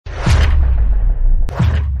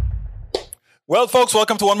Well, folks,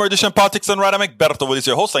 welcome to one more edition of Politics and Right. I'm Egberto Willies,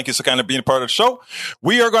 your host. Thank you so kindly for being a part of the show.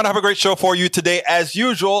 We are going to have a great show for you today, as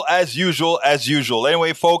usual.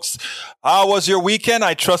 Anyway, folks, how was your weekend?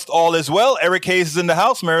 I trust all is well. Eric Hayes is in the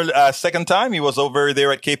house. Second time. He was over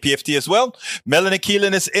there at KPFT as well. Melanie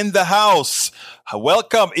Keelan is in the house.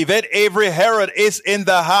 Welcome. Yvette Avery Herod is in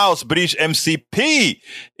the house. British MCP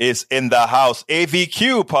is in the house.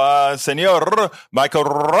 AVQ, Senor Michael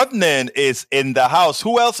Rodnan is in the house.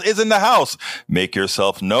 Who else is in the house? Make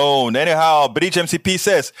yourself known. Anyhow, British MCP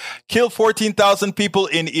says, kill 14,000 people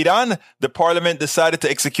in Iran. The parliament decided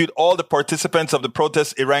to execute all the participants of the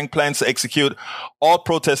protest. Iran plans to execute all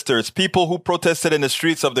protesters. People who protested in the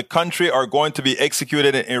streets of the country are going to be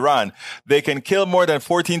executed in Iran. They can kill more than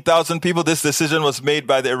 14,000 people. This decision was made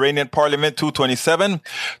by the Iranian parliament 227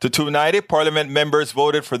 to 290. Parliament members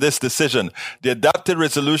voted for this decision. The adopted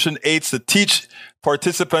resolution aids to teach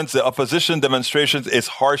participants the opposition demonstrations is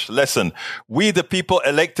harsh lesson. We, the people,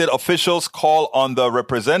 elected officials, call on the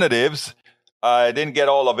representatives. I didn't get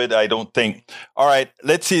all of it, I don't think. All right,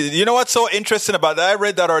 let's see. You know what's so interesting about that? I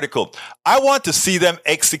read that article. I want to see them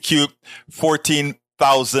execute 14,000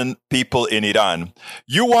 people in Iran.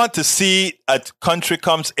 You want to see a country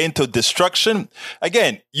comes into destruction?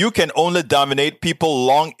 Again, you can only dominate people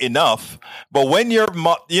long enough. But when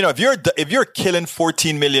if you're killing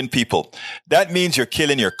 14 million people, that means you're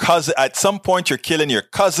killing your cousin. At some point, you're killing your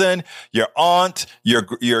cousin, your aunt,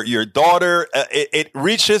 your daughter. It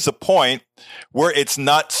reaches a point where it's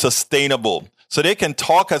not sustainable. So they can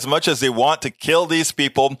talk as much as they want to kill these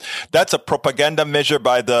people. That's a propaganda measure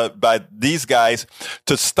by these guys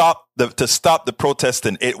to stop the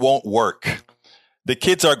protesting. It won't work. The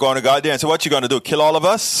kids are going to go out there and say, what you going to do? Kill all of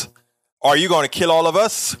us? Are you going to kill all of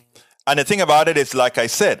us? And the thing about it is, like I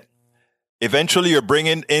said, eventually you're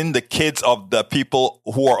bringing in the kids of the people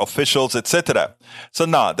who are officials, etc. So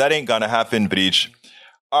no, that ain't going to happen, Breach.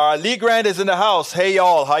 Lee Grant is in the house. Hey,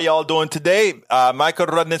 y'all. How y'all doing today? Michael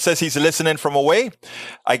Rudnin says he's listening from away.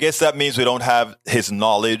 I guess that means we don't have his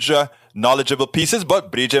knowledgeable pieces, but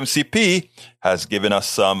Bridge MCP has given us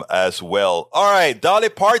some as well. All right. Dolly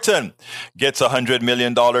Parton gets $100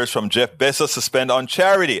 million from Jeff Bezos to spend on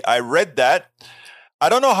charity. I read that. I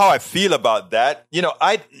don't know how I feel about that.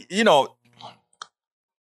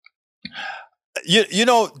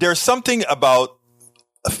 There's something about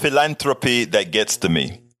philanthropy that gets to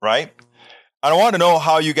me, right? I want to know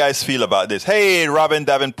how you guys feel about this. Hey, Robin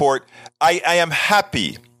Davenport, I am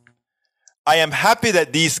happy. I am happy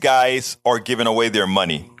that these guys are giving away their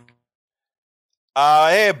money.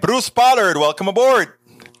 Hey, Bruce Pollard, welcome aboard.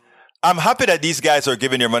 I'm happy that these guys are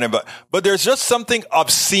giving their money, but there's just something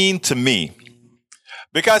obscene to me.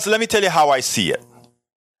 Because let me tell you how I see it.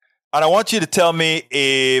 And I want you to tell me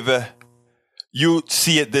if you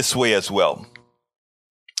see it this way as well.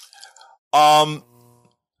 And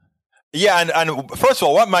first of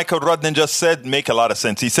all, what Michael Rodnan just said make a lot of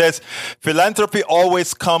sense. He says, philanthropy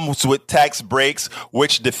always comes with tax breaks,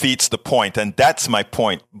 which defeats the point. And that's my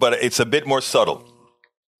point, but it's a bit more subtle.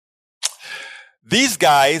 These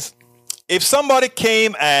guys, if somebody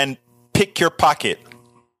came and picked your pocket,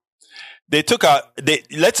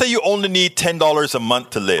 let's say you only need $10 a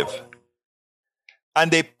month to live, and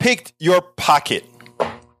they picked your pocket.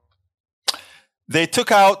 They took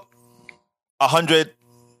out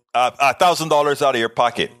 $1,000 out of your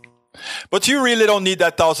pocket. But you really don't need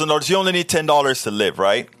that $1,000. You only need $10 to live,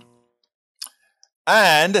 right?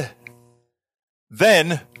 And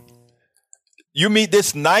then you meet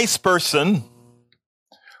this nice person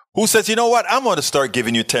who says, you know what? I'm going to start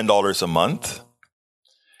giving you $10 a month.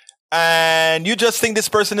 And you just think this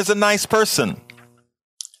person is a nice person.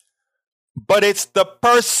 But it's the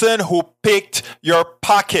person who picked your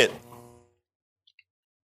pocket.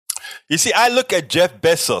 You see, I look at Jeff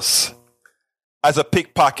Bezos as a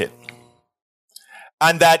pickpocket.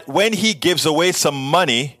 And that when he gives away some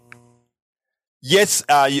money, yes,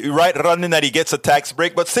 you're right, running that he gets a tax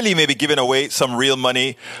break, but still he may be giving away some real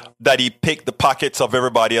money that he picked the pockets of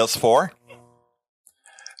everybody else for.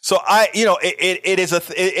 So it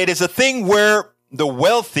is a thing where the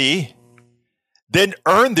wealthy didn't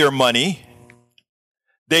earn their money.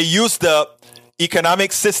 They use the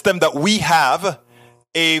economic system that we have,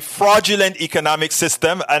 a fraudulent economic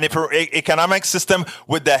system, an economic system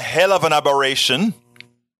with the hell of an aberration.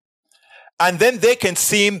 And then they can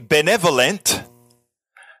seem benevolent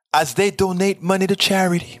as they donate money to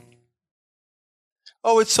charity.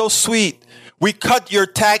 Oh, it's so sweet. We cut your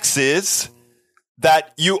taxes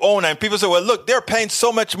that you own. And people say, well, look, they're paying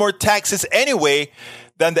so much more taxes anyway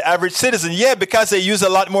than the average citizen. Yeah, because they use a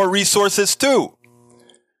lot more resources too.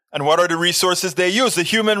 And what are the resources they use? The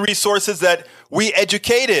human resources that we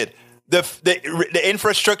educated, the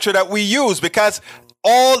infrastructure that we use, because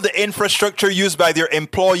all the infrastructure used by their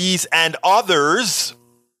employees and others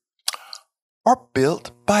are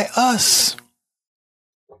built by us.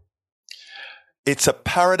 It's a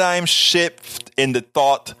paradigm shift in the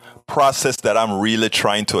thought process that I'm really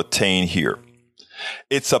trying to attain here.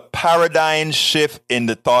 It's a paradigm shift in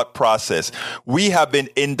the thought process. We have been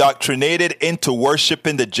indoctrinated into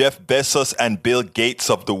worshiping the Jeff Bezos and Bill Gates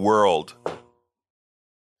of the world.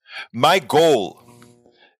 My goal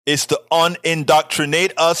is to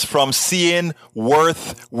unindoctrinate us from seeing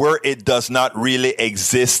worth where it does not really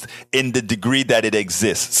exist in the degree that it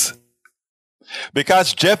exists.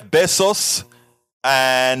 Because Jeff Bezos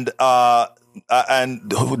and the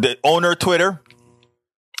owner of Twitter,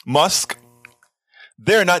 Musk,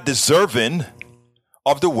 they're not deserving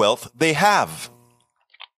of the wealth they have.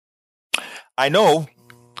 I know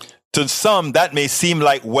to some that may seem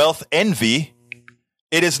like wealth envy.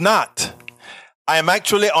 It is not. I am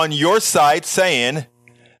actually on your side saying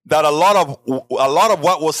that a lot of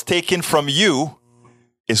what was taken from you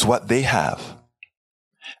is what they have.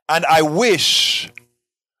 And I wish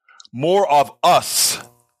more of us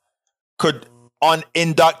could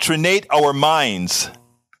unindoctrinate our minds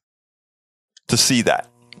to see that.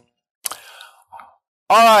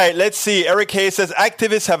 All right, let's see. Eric Hayes says,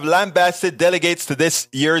 activists have lambasted delegates to this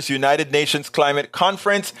year's United Nations Climate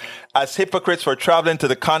Conference as hypocrites for traveling to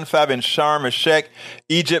the confab in Sharm el-Sheikh,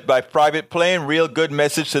 Egypt by private plane. Real good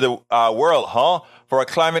message to the world, huh? For a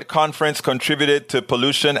climate conference contributed to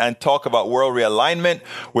pollution and talk about world realignment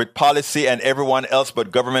with policy and everyone else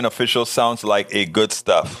but government officials sounds like a good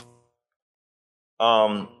stuff.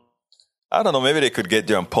 I don't know. Maybe they could get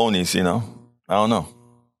there on ponies, I don't know.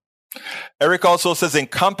 Eric also says,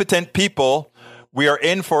 incompetent people, we are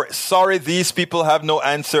in for sorry these people have no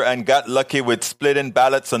answer and got lucky with splitting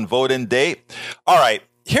ballots on voting day. All right,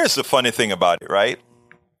 here's the funny thing about it, right?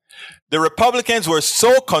 The Republicans were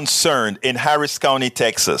so concerned in Harris County,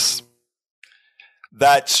 Texas,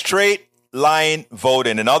 that straight line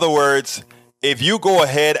voting, in other words, if you go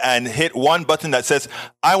ahead and hit one button that says,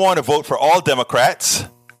 I want to vote for all Democrats,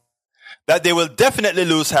 that they will definitely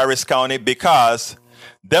lose Harris County because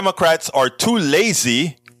Democrats are too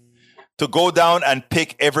lazy to go down and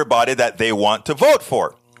pick everybody that they want to vote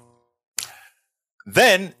for.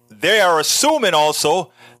 Then they are assuming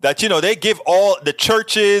also that, they give all the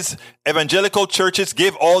churches, evangelical churches,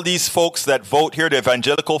 give all these folks that vote here, the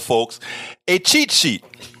evangelical folks, a cheat sheet.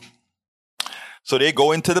 So they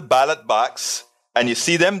go into the ballot box and you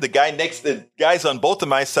see them, the guys on both of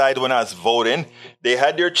my side when I was voting, they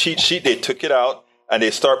had their cheat sheet, they took it out, and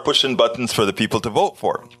they start pushing buttons for the people to vote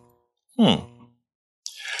for.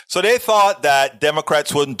 So they thought that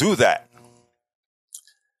Democrats wouldn't do that.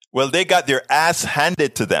 Well, they got their ass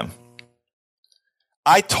handed to them.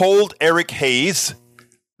 I told Eric Hayes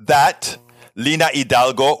that Lina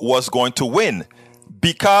Hidalgo was going to win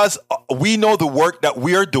because we know the work that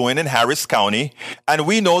we are doing in Harris County, and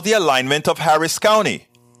we know the alignment of Harris County.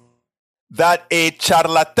 That a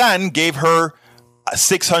charlatan gave her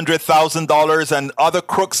 $600,000 and other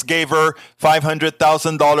crooks gave her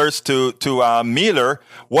 $500,000 to Mueller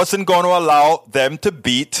wasn't going to allow them to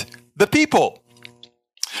beat the people.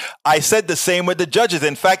 I said the same with the judges.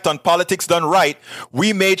 In fact, on Politics Done Right,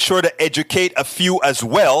 we made sure to educate a few as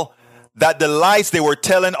well that the lies they were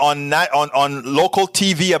telling on local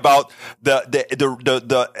TV about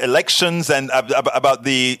the elections and about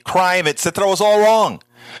the crime, etc., was all wrong.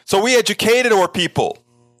 So we educated our people.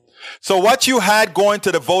 So what you had going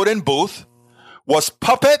to the voting booth was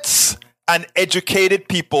puppets and educated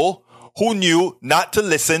people who knew not to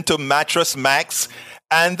listen to Mattress Max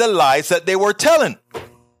and the lies that they were telling.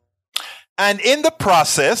 And in the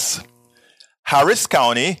process, Harris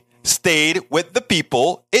County stayed with the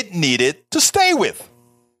people it needed to stay with.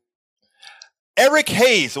 Eric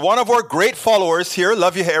Hayes, one of our great followers here,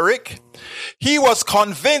 love you, Eric. He was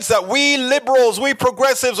convinced that we liberals, we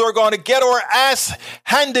progressives are going to get our ass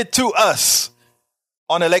handed to us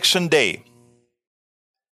on election day.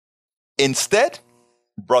 Instead,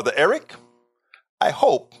 Brother Eric, I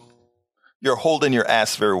hope you're holding your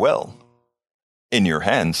ass very well in your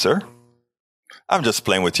hands, sir. I'm just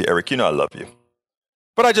playing with you, Eric. You know I love you.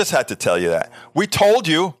 But I just had to tell you that. We told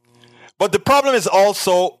you, but the problem is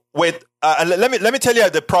also with, let me tell you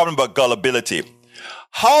the problem about gullibility.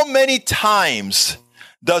 How many times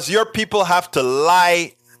does your people have to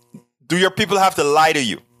lie? Do your people have to lie to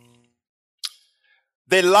you?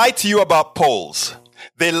 They lie to you about polls.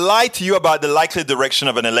 They lie to you about the likely direction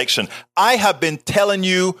of an election. I have been telling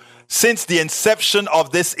you since the inception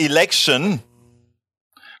of this election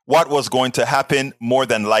what was going to happen more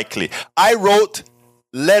than likely. I wrote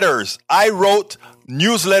letters. I wrote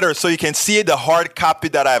newsletters so you can see the hard copy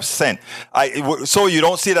that I've sent. So you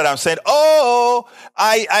don't see that I'm saying,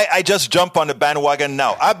 I just jump on the bandwagon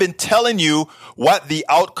now. I've been telling you what the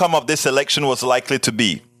outcome of this election was likely to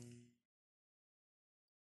be.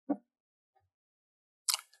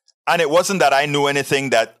 And it wasn't that I knew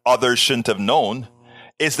anything that others shouldn't have known.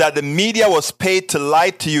 It's that the media was paid to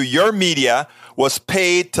lie to you. Your media was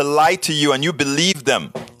paid to lie to you, and you believed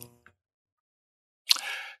them.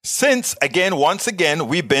 Since, once again,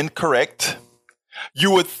 we've been correct,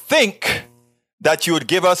 you would think that you would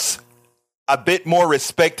give us a bit more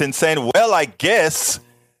respect in saying, well, I guess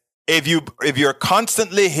if you're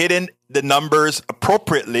constantly hitting the numbers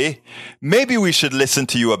appropriately, maybe we should listen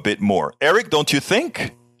to you a bit more. Eric, don't you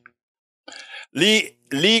think?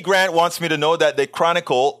 Lee Grant wants me to know that the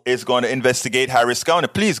Chronicle is going to investigate Harris County.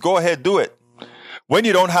 Please go ahead, do it. When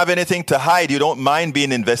you don't have anything to hide, you don't mind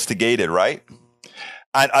being investigated, right?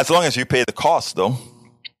 And as long as you pay the cost, though.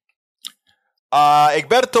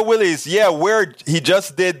 Egberto Willis, where he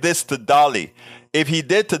just did this to Dolly. If he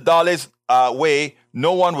did to Dolly's way,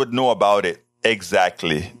 no one would know about it.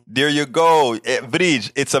 Exactly. There you go.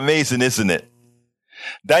 Bridge, it's amazing, isn't it?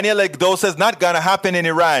 Daniel Egdo says, not going to happen in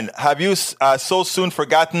Iran. Have you so soon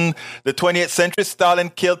forgotten the 20th century? Stalin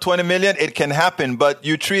killed 20 million. It can happen, but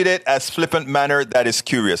you treat it as flippant manner that is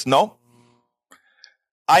curious. No?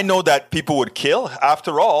 I know that people would kill.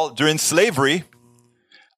 After all, during slavery,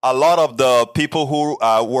 a lot of the people who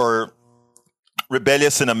were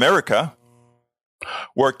rebellious in America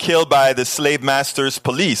were killed by the slave master's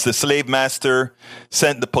police. The slave master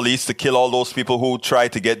sent the police to kill all those people who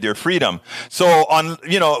tried to get their freedom. So,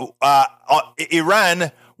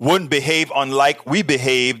 Iran wouldn't behave unlike we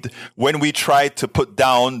behaved when we tried to put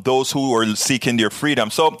down those who were seeking their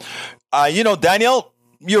freedom. So, Daniel,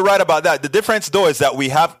 you're right about that. The difference, though, is that we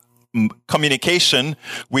have communication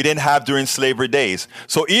we didn't have during slavery days.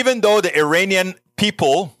 So even though the Iranian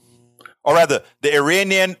people, or rather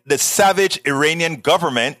the savage Iranian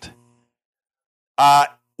government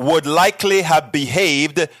would likely have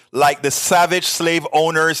behaved like the savage slave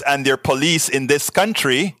owners and their police in this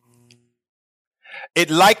country,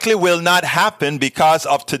 it likely will not happen because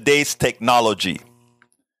of today's technology.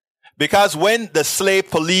 Because when the slave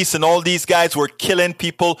police and all these guys were killing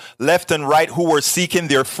people left and right who were seeking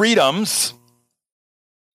their freedoms,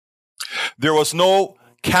 there was no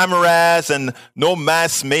cameras and no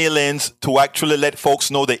mass mail-ins to actually let folks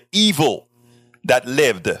know the evil that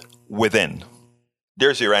lived within.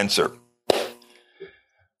 There's your answer.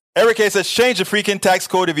 Eric A. says, change the freaking tax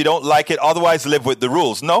code if you don't like it. Otherwise, live with the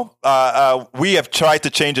rules. No, we have tried to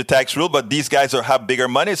change the tax rule, but these guys have bigger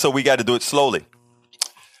money, so we got to do it slowly.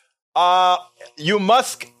 You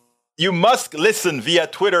must listen via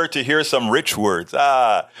Twitter to hear some rich words.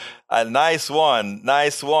 A nice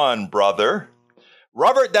one, brother.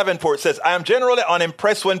 Robert Davenport says, I am generally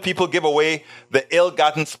unimpressed when people give away the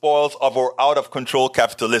ill-gotten spoils of our out-of-control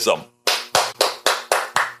capitalism.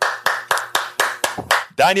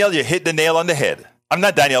 Daniel, you hit the nail on the head. I'm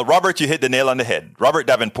not Daniel. Robert, you hit the nail on the head. Robert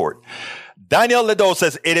Davenport. Daniel Ledo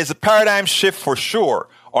says, it is a paradigm shift for sure.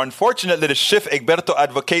 Unfortunately, the shift Egberto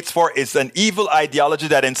advocates for is an evil ideology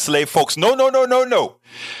that enslaved folks. No.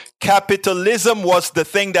 Capitalism was the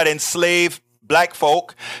thing that enslaved black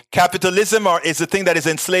folk. Capitalism is the thing that is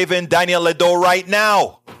enslaving Daniel Ledo right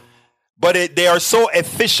now. But they are so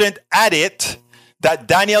efficient at it that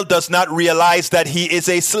Daniel does not realize that he is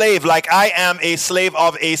a slave, like I am a slave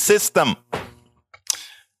of a system.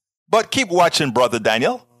 But keep watching, Brother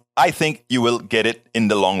Daniel. I think you will get it in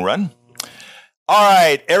the long run. All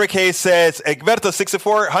right, Eric Hayes says, Egberto,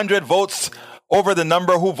 6,400 votes over the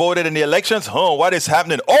number who voted in the elections. What is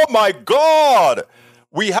happening? Oh, my God.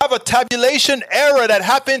 We have a tabulation error that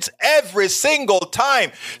happens every single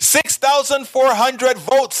time. 6,400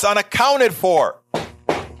 votes unaccounted for.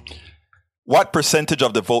 What percentage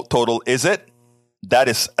of the vote total is it? That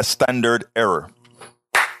is a standard error.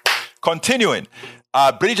 Continuing.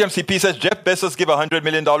 British MCP says Jeff Bezos give $100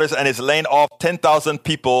 million and is laying off 10,000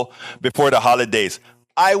 people before the holidays.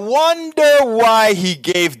 I wonder why he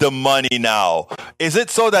gave the money now. Is it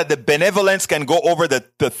so that the benevolence can go over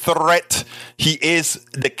the threat? He is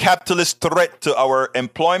the capitalist threat to our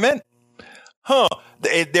employment?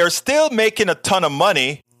 They're still making a ton of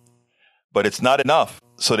money, but it's not enough,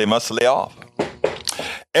 so they must lay off.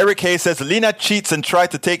 Eric Hayes says Lena cheats and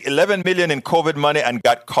tried to take 11 million in COVID money and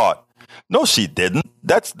got caught. No, she didn't.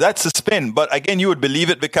 That's a spin. But again, you would believe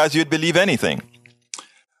it because you'd believe anything.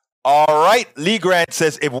 All right. Lee Grant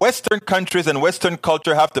says if Western countries and Western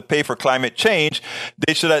culture have to pay for climate change,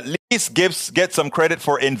 they should at least get some credit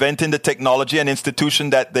for inventing the technology and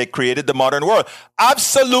institution that they created the modern world.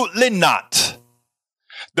 Absolutely not.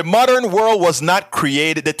 The modern world was not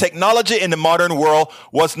created. The technology in the modern world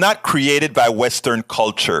was not created by Western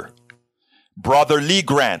culture. Brother Lee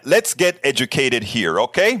Grant, let's get educated here,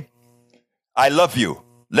 okay? I love you.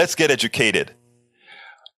 Let's get educated.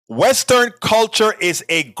 Western culture is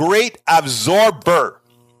a great absorber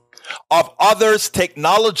of others'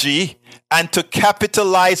 technology and to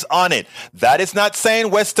capitalize on it. That is not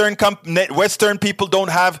saying Western people don't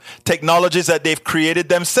have technologies that they've created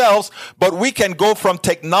themselves, but we can go from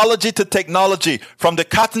technology to technology, from the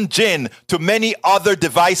cotton gin to many other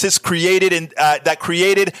devices created and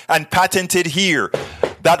patented here.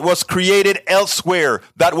 That was created elsewhere,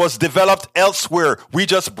 that was developed elsewhere. We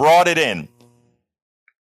just brought it in.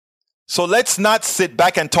 So let's not sit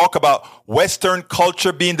back and talk about Western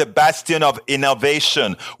culture being the bastion of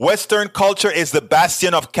innovation. Western culture is the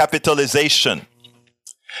bastion of capitalization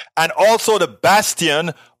and also the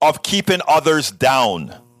bastion of keeping others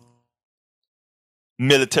down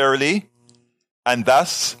militarily and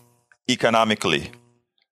thus economically.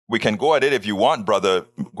 We can go at it if you want, Brother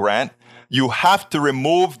Grant. You have to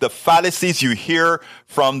remove the fallacies you hear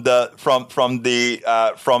from these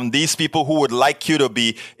people who would like you to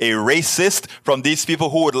be a racist, from these people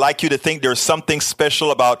who would like you to think there's something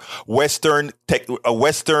special about Western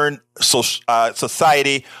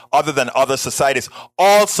society other than other societies.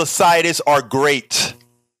 All societies are great.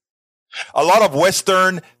 A lot of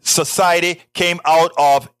Western society came out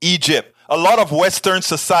of Egypt. A lot of Western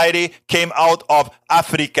society came out of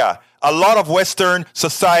Africa. A lot of Western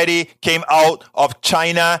society came out of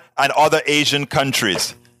China and other Asian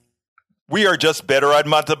countries. We are just better at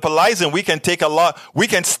monopolizing. We can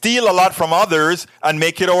steal a lot from others and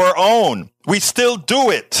make it our own. We still do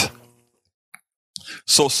it.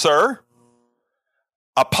 So, sir,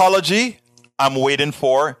 apology I'm waiting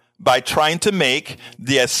for by trying to make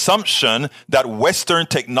the assumption that Western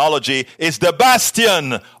technology is the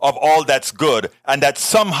bastion of all that's good and that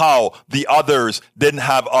somehow the others didn't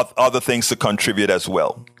have other things to contribute as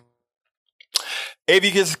well.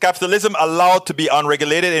 Because capitalism allowed to be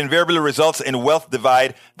unregulated invariably results in wealth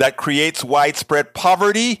divide that creates widespread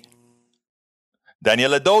poverty.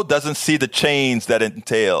 Daniel Ledo doesn't see the chains that it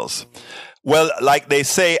entails. Well, like they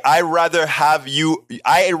say, I rather have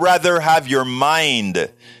your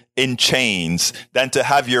mind in chains than to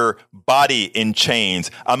have your body in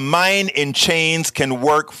chains. A mind in chains can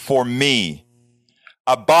work for me.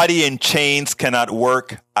 A body in chains cannot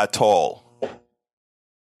work at all.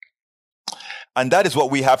 And that is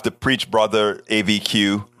what we have to preach, Brother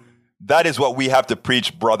AVQ. That is what we have to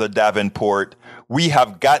preach, Brother Davenport. We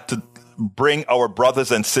have got to bring our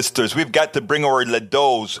brothers and sisters. We've got to bring our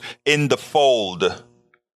Ledos in the fold.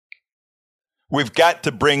 We've got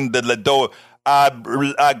to bring the Ledo.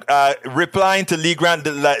 Replying to Lee Grant,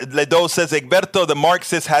 Ledo says, Egberto, the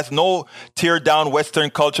Marxist has no tear down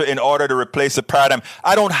Western culture in order to replace the paradigm.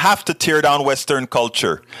 I don't have to tear down Western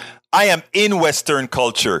culture. I am in Western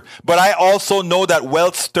culture, but I also know that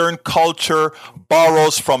Western culture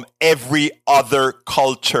borrows from every other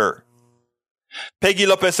culture. Peggy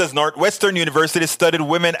Lopez says Northwestern University studied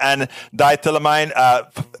women and diethylamine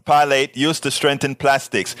phthalate used to strengthen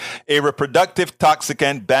plastics, a reproductive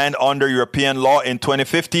toxicant banned under European law in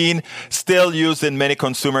 2015, still used in many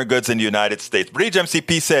consumer goods in the United States. Bridge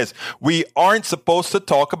MCP says we aren't supposed to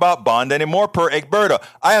talk about Bond anymore per Egberto.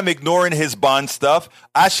 I am ignoring his Bond stuff.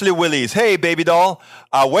 Ashley Willies, hey baby doll,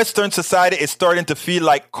 Western society is starting to feel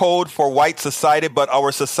like code for white society, but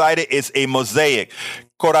our society is a mosaic.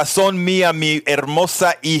 Corazón mía, mi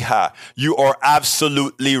hermosa hija, you are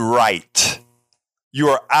absolutely right. You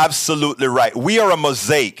are absolutely right. We are a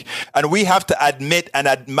mosaic, and we have to admit and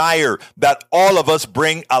admire that all of us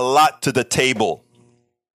bring a lot to the table.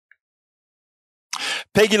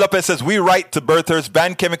 Peggy Lopez says, we write to birthers,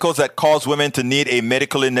 ban chemicals that cause women to need a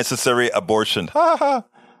medically necessary abortion.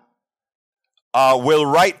 We'll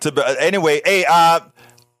write to... Anyway, hey,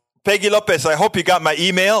 Peggy Lopez, I hope you got my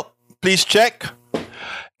email. Please check.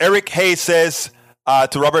 Eric Hayes says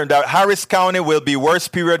to Robert, Harris County will be worse.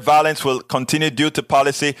 Period. Violence will continue due to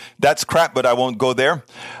policy. That's crap, but I won't go there.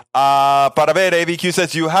 Para ver, AVQ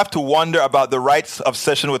says you have to wonder about the right's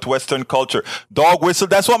obsession with Western culture. Dog whistle.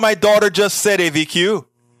 That's what my daughter just said, AVQ.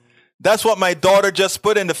 That's what my daughter just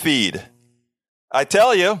put in the feed. I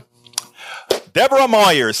tell you. Deborah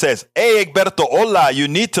Moyer says, hey, Egberto, hola. You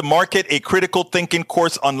need to market a critical thinking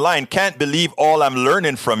course online. Can't believe all I'm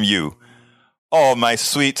learning from you. Oh, my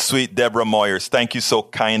sweet, sweet Deborah Moyers. Thank you so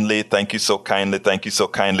kindly. Thank you so kindly. Thank you so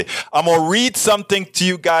kindly. I'm going to read something to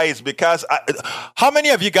you guys because how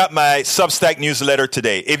many of you got my Substack newsletter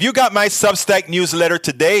today? If you got my Substack newsletter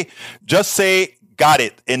today, just say got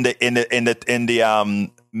it in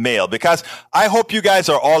the mail, because I hope you guys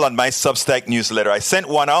are all on my Substack newsletter. I sent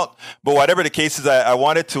one out, but whatever the case is, I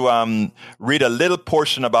wanted to read a little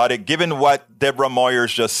portion about it, given what Deborah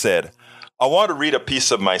Moyers just said. I want to read a piece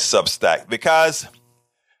of my Substack because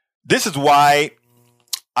this is why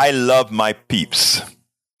I love my peeps.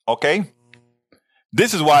 Okay?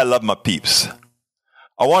 This is why I love my peeps.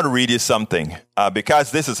 I want to read you something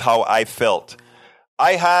because this is how I felt.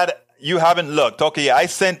 You haven't looked. Okay, I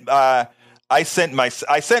sent my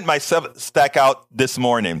Substack out this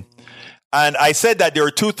morning. And I said that there were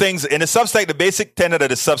two things in the Substack. The basic tenet of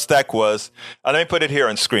the Substack was, and let me put it here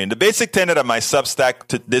on screen. The basic tenet of my Substack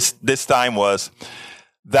to this time was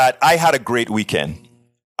that I had a great weekend.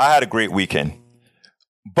 But,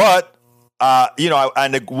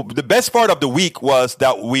 the best part of the week was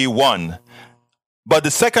that we won. But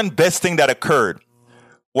the second best thing that occurred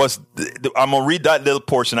was, I'm going to read that little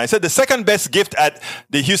portion. I said the second best gift at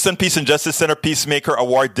the Houston Peace and Justice Center Peacemaker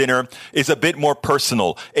Award dinner is a bit more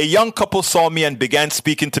personal. A young couple saw me and began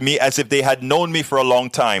speaking to me as if they had known me for a long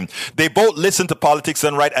time. They both listened to Politics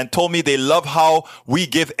Done Right and told me they love how we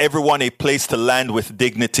give everyone a place to land with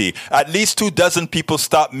dignity. At least 24 people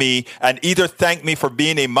stopped me and either thanked me for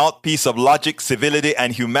being a mouthpiece of logic, civility,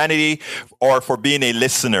 and humanity, or for being a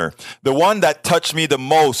listener. The one that touched me the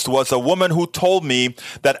most was a woman who told me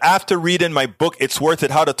that after reading my book, It's Worth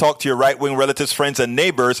It, How to Talk to Your Right-Wing Relatives, Friends, and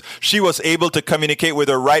Neighbors, she was able to communicate with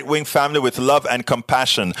her right-wing family with love and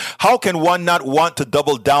compassion. How can one not want to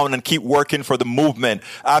double down and keep working for the movement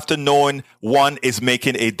after knowing one is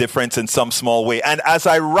making a difference in some small way? And as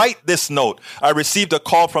I write this note, I received a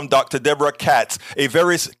call from Dr. Deborah Katz, a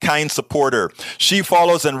very kind supporter. She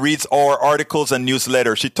follows and reads our articles and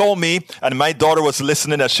newsletters. She told me, and my daughter was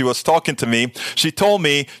listening as she was talking to me, she told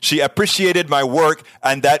me she appreciated my work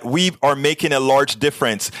and that we are making a large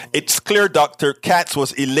difference. It's clear Dr. Katz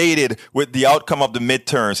was elated with the outcome of the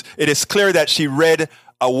midterms. It is clear that she read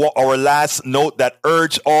our last note that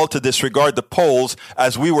urged all to disregard the polls,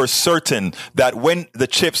 as we were certain that when the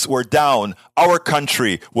chips were down, our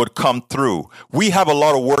country would come through. We have a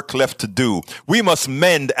lot of work left to do. We must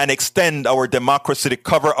mend and extend our democracy to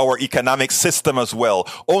cover our economic system as well.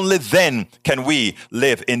 Only then can we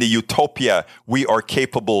live in the utopia we are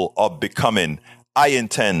capable of becoming. I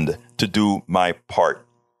intend to do my part.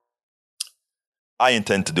 All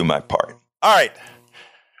right.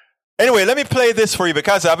 Anyway, let me play this for you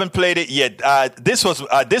because I haven't played it yet. This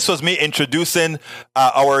was me introducing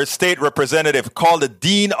our state representative, called the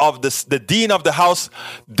Dean of the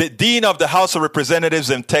House of Representatives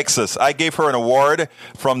in Texas. I gave her an award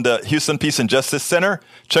from the Houston Peace and Justice Center.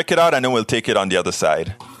 Check it out, and then we'll take it on the other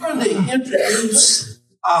side. I'm going to introduce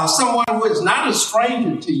someone who is not a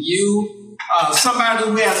stranger to you. Somebody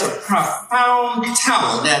who has a profound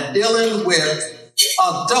talent at dealing with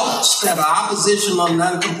adults that are oppositional and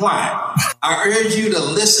non-compliant. I urge you to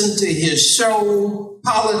listen to his show,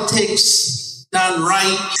 Politics Done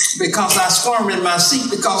Right, because I squirm in my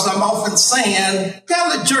seat because I'm often saying,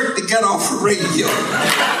 tell a jerk to get off the radio.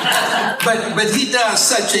 but he does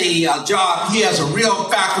such a job. He has a real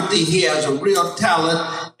faculty. He has a real talent.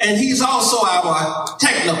 And he's also our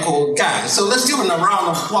technical guy. So let's give him a round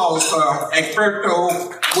of applause for Egberto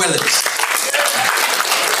Willis.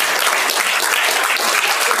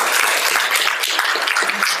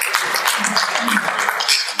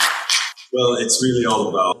 Well, it's really all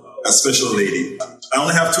about a special lady. I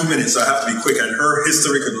only have 2 minutes, so I have to be quick, and her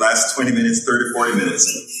history could last 20 minutes, 30, 40 minutes.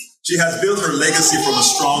 She has built her legacy from a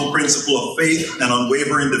strong principle of faith and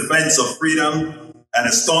unwavering defense of freedom and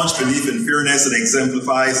a staunch belief in fairness, and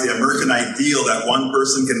exemplifies the American ideal that one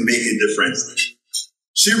person can make a difference.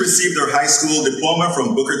 She received her high school diploma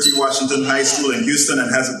from Booker T. Washington High School in Houston and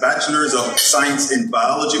has a bachelor's of science in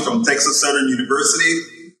biology from Texas Southern University,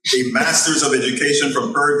 a master's of education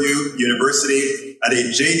from Purdue University, and a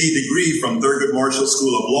JD degree from Thurgood Marshall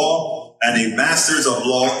School of Law, and a master's of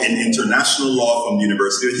law in international law from the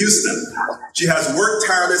University of Houston. She has worked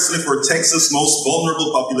tirelessly for Texas' most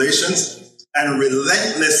vulnerable populations and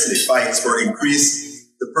relentlessly fights for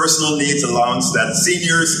the personal needs allowance that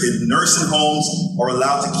seniors in nursing homes are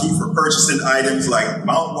allowed to keep for purchasing items like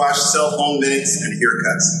mouthwash, cell phone minutes, and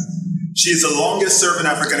haircuts. She is the longest serving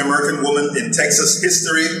African-American woman in Texas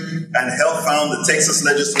history and helped found the Texas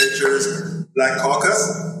legislature's Black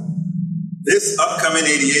Caucus. This upcoming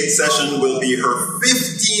 88th session will be her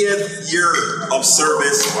 50th year of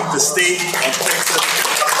service to the state of Texas.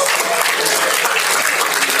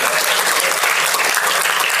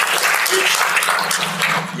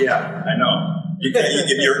 Yeah, I know.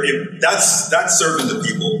 That's serving the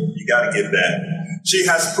people. You got to give that. She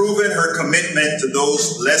has proven her commitment to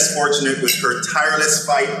those less fortunate with her tireless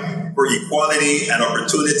fight for equality and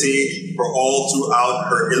opportunity for all throughout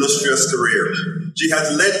her illustrious career. She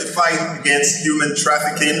has led the fight against human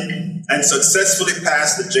trafficking and successfully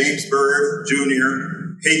passed the James Byrd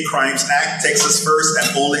Jr. Hate Crimes Act, Texas' first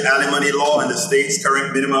and only alimony law and the state's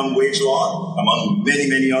current minimum wage law, among many,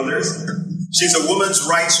 many others. She's a women's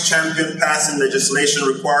rights champion, passing legislation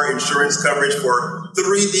requiring insurance coverage for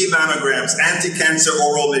 3D mammograms, anti-cancer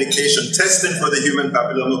oral medication, testing for the human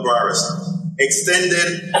papillomavirus,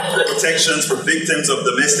 extended protections for victims of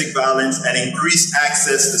domestic violence, and increased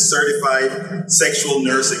access to certified sexual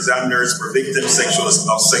nurse examiners for victims of sexual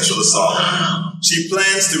assault. She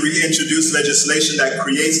plans to reintroduce legislation that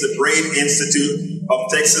creates the Brain Institute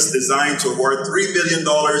of Texas, designed to award $3 billion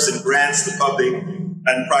in grants to public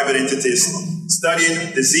and private entities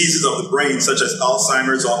studying diseases of the brain, such as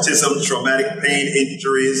Alzheimer's, autism, traumatic brain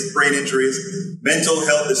injuries, mental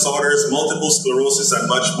health disorders, multiple sclerosis, and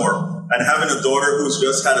much more. And having a daughter who's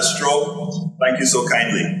just had a stroke, thank you so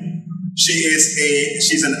kindly.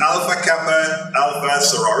 She's an Alpha Kappa Alpha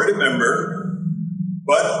sorority member.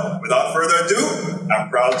 But without further ado, I'm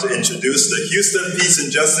proud to introduce the Houston Peace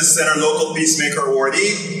and Justice Center Local Peacemaker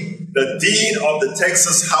Awardee, the Dean of the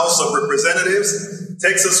Texas House of Representatives,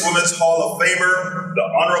 Texas Women's Hall of Famer, the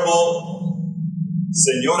Honorable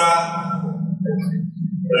Señora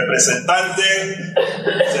Representante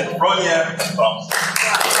Senfronia Thompson.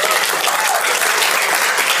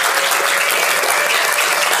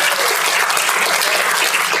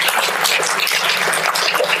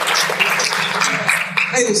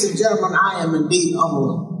 Ladies and gentlemen, I am indeed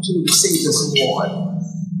honored to receive this award.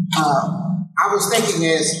 I was thinking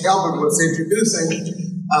as Elbert was introducing,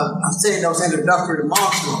 saying those introductory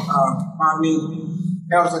remarks,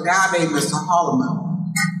 there was a guy named Mr. Holloman.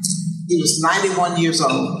 He was 91 years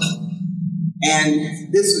old,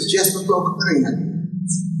 and this was just before Katrina.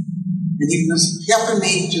 And he was helping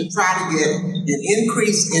me to try to get an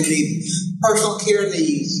increase in the personal care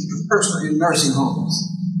needs in nursing homes.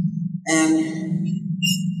 And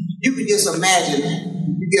you can just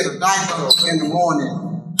imagine, you get a diaper in the morning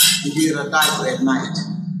and you get a diaper at night.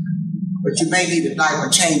 But you may need a diaper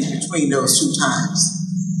change between those two times.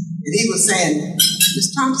 And he was saying,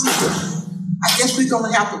 Ms. Thompson, I guess we're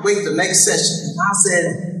going to have to wait the next session. And I said,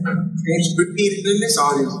 can't repeat it in this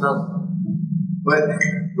audience, brother. But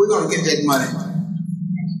we're going to get that money.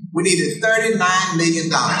 We needed $39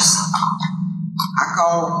 million. I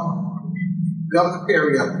called Governor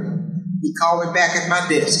Perry up. He called me back at my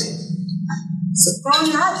desk. So,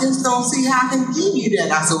 Sophronia, I just don't see how I can give you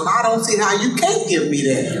that. I said, well, I don't see how you can't give me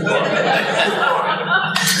that.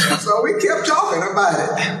 So we kept talking about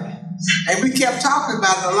it. And we kept talking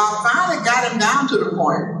about it a lot. Finally got him down to the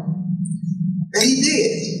point that he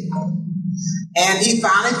did. And he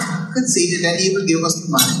finally conceded that he would give us the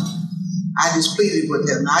money. I just pleaded with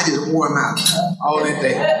him. I just wore him out all that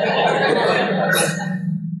day.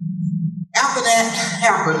 After that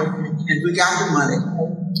happened, and we got the money,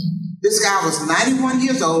 this guy was 91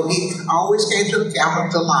 years old. He always came to the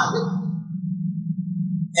Capitol lobby.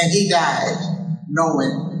 And he died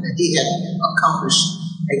knowing that he had accomplished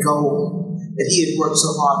a goal that he had worked so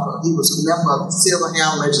hard for. He was a member of the Silver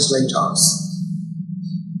Hair Legislators.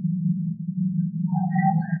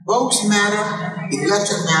 Votes matter,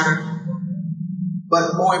 election matter,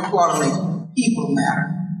 but more importantly, people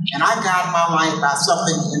matter. And I guide my life by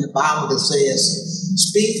something in the Bible that says,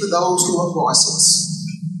 speak for those who are voiceless,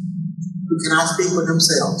 who cannot speak for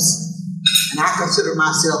themselves. And I consider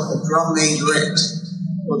myself a drum majorette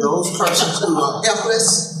for those persons who are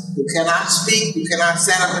helpless, who cannot speak, who cannot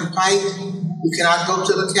stand up and fight, who cannot go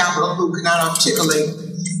to the Capitol, who cannot articulate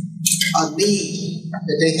a need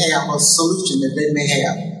that they have, a solution that they may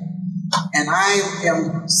have. And I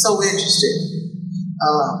am so interested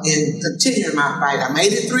in continuing my fight. I'm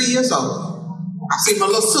 83 years old. I see my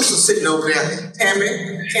little sister sitting over there, Tammy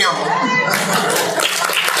Campbell.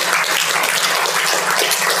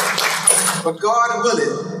 But God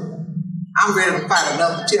willing, I'm ready to fight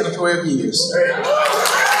another 10 or 12 years.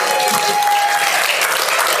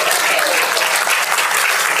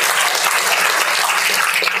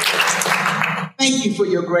 Thank you for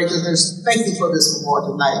your graciousness. Thank you for this award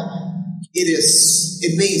tonight.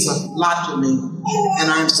 It means a lot to me, and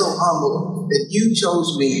I'm so humbled that you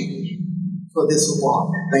chose me for this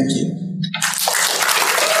award. Thank you.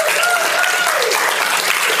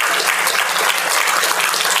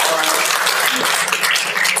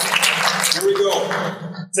 Here we go.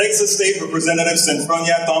 Texas State Representative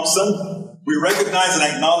Senfronia Thompson, we recognize and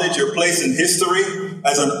acknowledge your place in history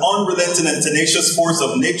as an unrelenting and tenacious force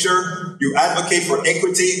of nature, you advocate for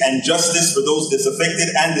equity and justice for those disaffected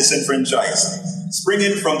and disenfranchised.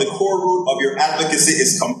 Springing from the core root of your advocacy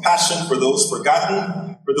is compassion for those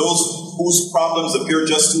forgotten, for those whose problems appear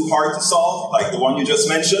just too hard to solve, like the one you just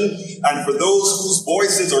mentioned, and for those whose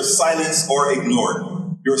voices are silenced or ignored.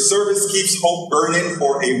 Your service keeps hope burning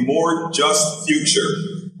for a more just future.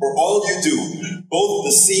 For all you do, both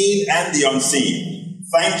the seen and the unseen.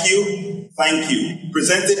 Thank you, thank you.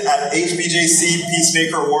 Presented at HBJC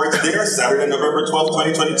Peacemaker Awards dinner, Saturday, November 12,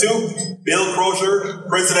 2022. Bill Crozier,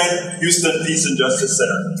 President, Houston Peace and Justice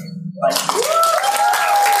Center. Thank you.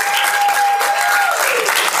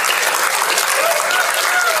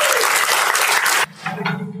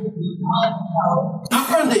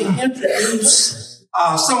 I'm going to introduce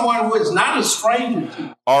someone who is not a stranger to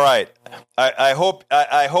you. All right. I hope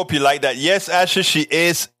you like that. Yes, Asha, she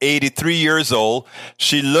is 83 years old.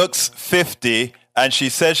 She looks 50, and she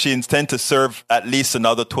says she intends to serve at least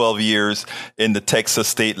another 12 years in the Texas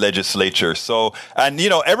state legislature. So, and you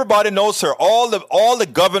know, everybody knows her. All the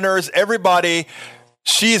governors, everybody.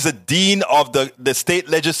 She is a dean of the state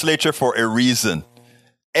legislature for a reason.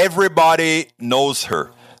 Everybody knows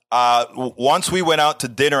her. Once we went out to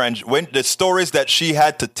dinner, and when the stories that she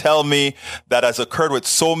had to tell me that has occurred with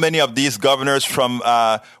so many of these governors, from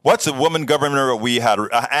what's the woman governor we had,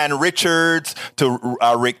 Ann Richards, to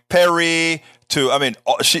Rick Perry, to, I mean,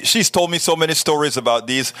 she's told me so many stories about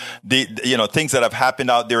things that have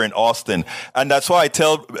happened out there in Austin. And that's why I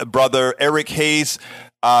tell Brother Eric Hayes,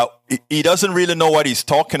 he doesn't really know what he's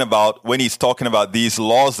talking about when he's talking about these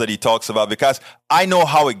laws that he talks about, because I know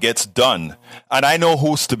how it gets done and I know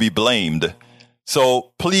who's to be blamed.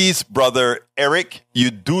 So please, Brother Eric,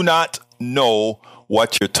 you do not know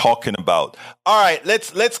what you're talking about. All right,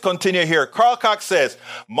 let's continue here. Carl Cox says,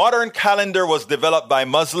 modern calendar was developed by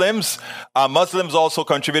Muslims. Muslims also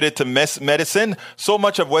contributed to medicine. So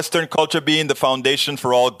much of Western culture being the foundation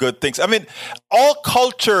for all good things. I mean, all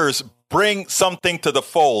cultures bring something to the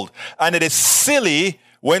fold. And it is silly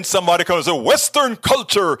when somebody comes and says, Western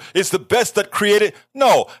culture is the best that created.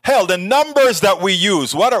 No, hell, the numbers that we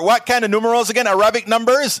use. What kind of numerals again? Arabic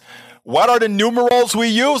numbers? What are the numerals we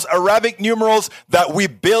use? Arabic numerals that we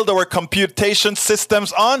build our computation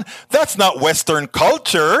systems on? That's not Western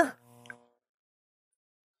culture.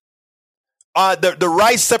 The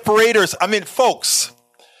rice separators. I mean, folks,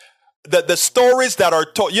 the stories that are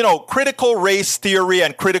told, critical race theory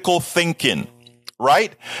and critical thinking,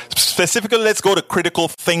 right? Specifically, let's go to critical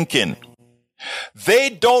thinking. They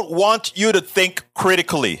don't want you to think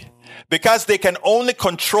critically because they can only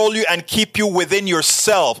control you and keep you within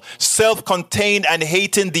yourself, self-contained and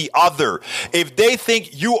hating the other. If they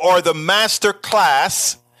think you are the master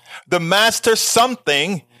class, the master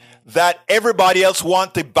something that everybody else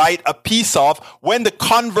wants to bite a piece of, when the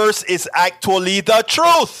converse is actually the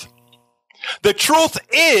truth. The truth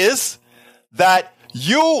is that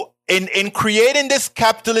you, in creating this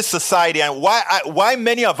capitalist society, and why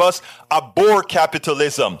many of us abhor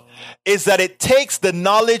capitalism, is that it takes the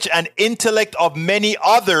knowledge and intellect of many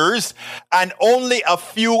others, and only a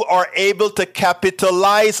few are able to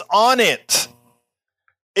capitalize on it.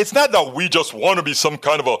 It's not that we just want to be some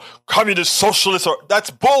kind of a communist socialist, or that's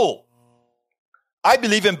bull. I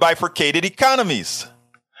believe in bifurcated economies.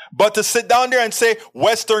 But to sit down there and say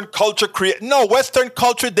Western culture no, Western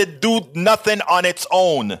culture did do nothing on its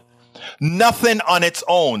own. Nothing on its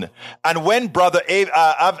own. And when Brother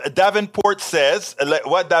Davenport says,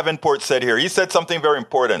 what Davenport said here, he said something very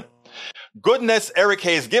important. Goodness, Eric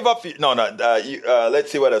Hayes, give up.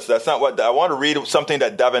 Let's see what else. That's not what I want to read. Something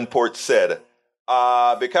that Davenport said.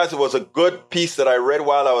 Because it was a good piece that I read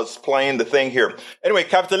while I was playing the thing here. Anyway,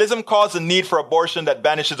 capitalism caused a need for abortion that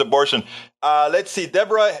banishes abortion. Let's see.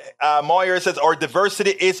 Deborah Moyer says, our diversity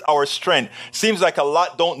is our strength. Seems like a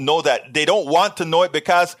lot don't know that. They don't want to know it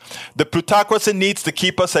because the plutocracy needs to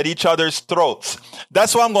keep us at each other's throats.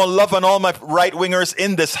 That's why I'm going to love on all my right-wingers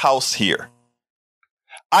in this house here.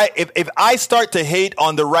 If I start to hate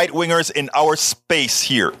on the right-wingers in our space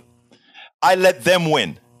here, I let them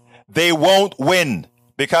win. They won't win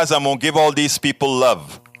because I'm going to give all these people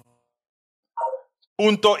love.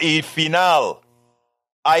 Punto y final.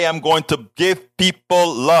 I am going to give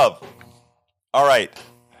people love. All right.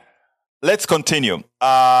 Let's continue.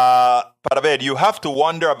 Parved, you have to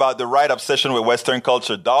wonder about the right obsession with Western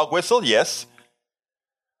culture. Dog whistle? Yes.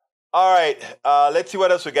 All right. Let's see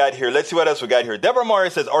what else we got here. Deborah Moyer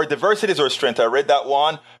says, our diversity is our strength. I read that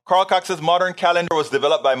one. Carl Cox says, modern calendar was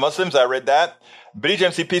developed by Muslims. I read that. Bridge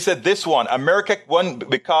MCP said this one. America won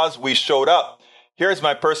because we showed up. Here's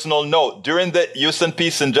my personal note. During the Houston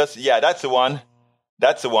Peace and Justice. Yeah, that's the one.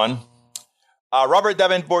 Robert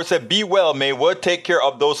Davenport said, be well, May. We'll take care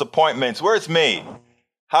of those appointments. Where's May?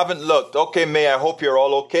 Haven't looked. Okay, May, I hope you're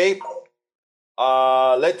all okay.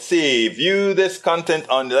 Let's see. View this content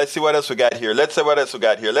on, let's see what else we got here.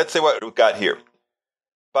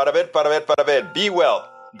 Parabet. Be well.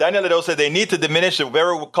 Daniel Lido said they need to diminish the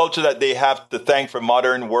very culture that they have to thank for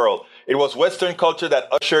modern world. It was Western culture that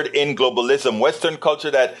ushered in globalism, Western culture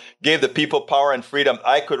that gave the people power and freedom.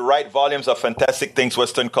 I could write volumes of fantastic things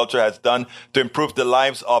Western culture has done to improve the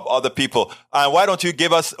lives of other people. Why don't you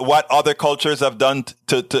give us what other cultures have done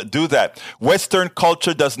to do that? Western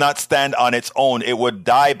culture does not stand on its own. It would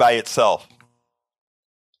die by itself.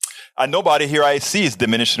 And nobody here I see is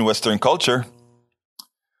diminishing Western culture.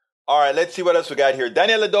 All right, let's see what else we got here.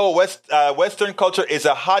 Daniel Lido, Western culture is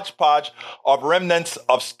a hodgepodge of remnants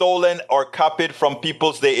of stolen or copied from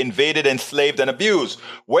peoples they invaded, enslaved, and abused.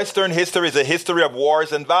 Western history is a history of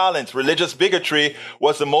wars and violence. Religious bigotry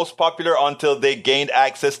was the most popular until they gained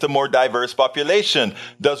access to more diverse population.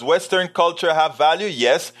 Does Western culture have value?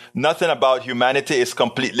 Yes. Nothing about humanity is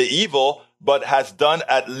completely evil, but has done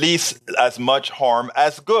at least as much harm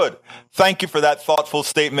as good. Thank you for that thoughtful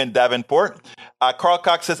statement, Davenport. Carl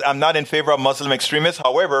Cox says, I'm not in favor of Muslim extremists.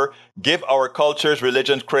 However, give our cultures,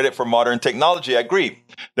 religions credit for modern technology. I agree.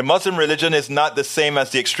 The Muslim religion is not the same as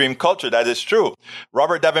the extreme culture. That is true.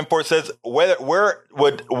 Robert Davenport says, where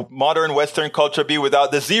would modern Western culture be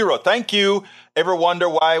without the zero? Thank you. Ever wonder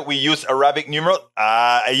why we use Arabic numeral?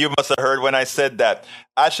 You must have heard when I said that.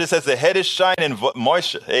 Ashley says, the head is shining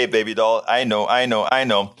moisture. Hey, baby doll. I know.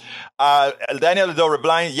 Daniel Lido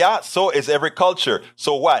replying, yeah, so is every culture.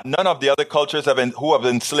 So what? None of the other cultures who have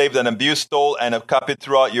enslaved and abused, stole, and have copied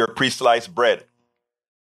throughout your pre-sliced bread.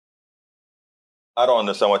 I don't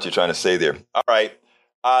understand what you're trying to say there. All right.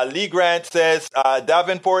 Lee Grant says,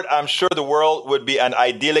 Davenport, I'm sure the world would be an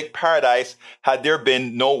idyllic paradise had there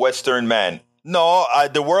been no Western man. No,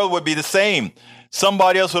 the world would be the same.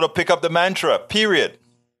 Somebody else would have picked up the mantra, period.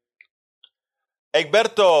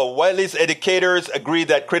 Egberto, Wiley's educators agree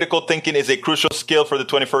that critical thinking is a crucial skill for the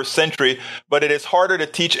 21st century, but it is harder to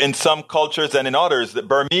teach in some cultures than in others. The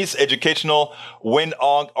Burmese educational Win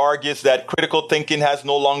Aung argues that critical thinking has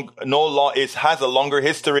has a longer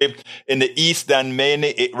history in the East than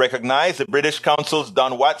many recognize. The British Council's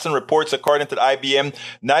Don Watson reports, according to the IBM,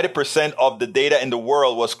 90% of the data in the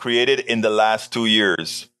world was created in the last 2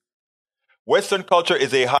 years. Western culture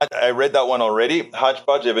is I read that one already.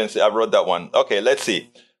 Hodgepodge, I wrote that one. Okay, let's see.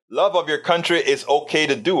 Love of your country is okay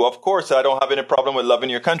to do. Of course, I don't have any problem with loving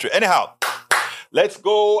your country. Anyhow, let's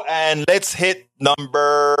go and let's hit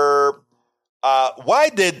number. Why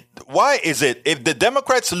is it if the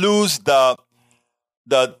Democrats lose the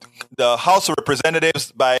House of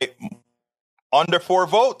Representatives by under 4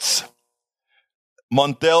 votes,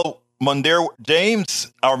 Mondaire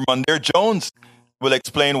Jones will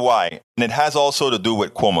explain why. And it has also to do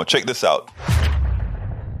with Cuomo. Check this out.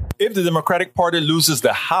 If the Democratic Party loses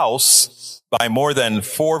the House by more than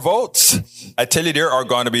 4 votes, I tell you, there are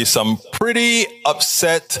going to be some pretty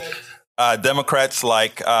upset Democrats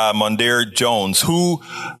like Mondaire Jones, who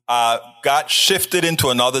got shifted into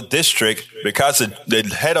another district because the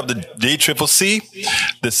head of the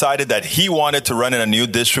DCCC decided that he wanted to run in a new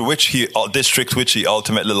district, which he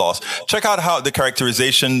ultimately lost. Check out how the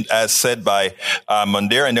characterization as said by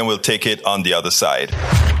Mondaire, and then we'll take it on the other side.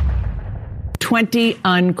 20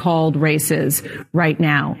 uncalled races right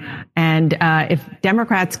now. And if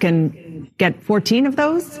Democrats can get 14 of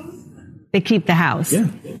those, they keep the House. Yeah.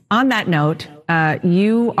 On that note,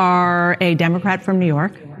 you are a Democrat from New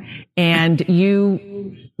York, and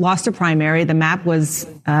you lost a primary. The map was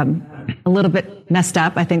a little bit messed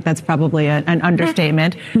up. I think that's probably an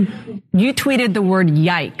understatement. You tweeted the word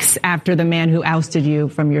yikes after the man who ousted you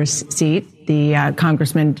from your seat, the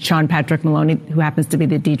Congressman Sean Patrick Maloney, who happens to be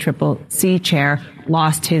the DCCC chair,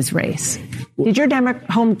 lost his race. Did your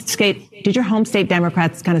home state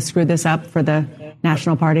Democrats kind of screw this up for the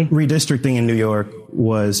National Party? Redistricting in New York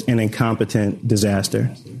was an incompetent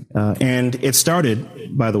disaster. And it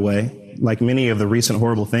started, by the way, like many of the recent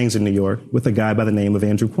horrible things in New York, with a guy by the name of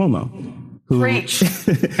Andrew Cuomo. Who,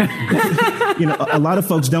 a lot of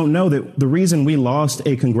folks don't know that the reason we lost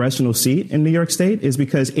a congressional seat in New York State is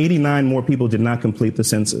because 89 more people did not complete the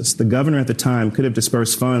census. The governor at the time could have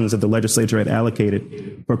dispersed funds that the legislature had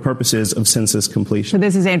allocated for purposes of census completion. So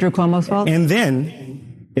this is Andrew Cuomo's fault? And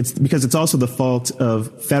then it's because it's also the fault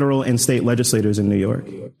of federal and state legislators in New York.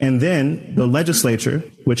 And then the legislature,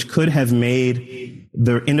 which could have made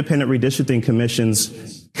the Independent Redistricting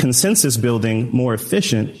Commission's consensus building more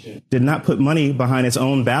efficient, did not put money behind its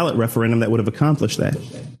own ballot referendum that would have accomplished that.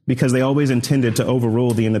 because they always intended to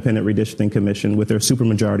overrule the Independent Redistricting Commission with their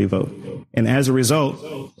supermajority vote. And as a result,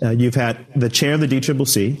 you've had the chair of the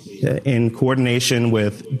DCCC, in coordination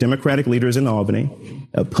with Democratic leaders in Albany,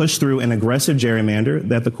 push through an aggressive gerrymander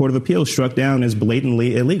that the Court of Appeals struck down as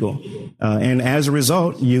blatantly illegal. And as a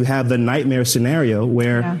result, you have the nightmare scenario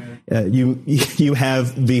where you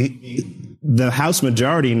have the House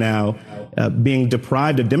majority now being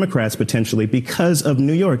deprived of Democrats potentially because of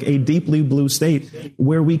New York, a deeply blue state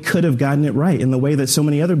where we could have gotten it right in the way that so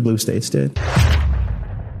many other blue states did.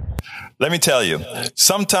 Let me tell you,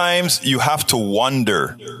 sometimes you have to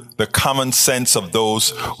wonder the common sense of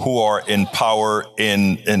those who are in power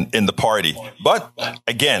in the party. But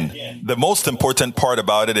again, the most important part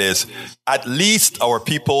about it is at least our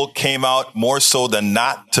people came out more so than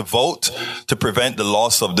not to vote to prevent the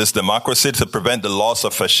loss of this democracy, to prevent the loss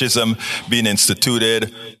of fascism being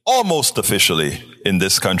instituted almost officially in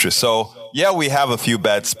this country. So, yeah, we have a few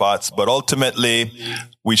bad spots, but ultimately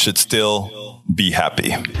we should still be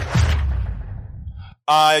happy.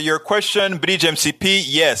 Your question, Bridge MCP,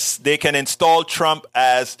 yes, they can install Trump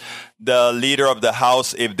as the leader of the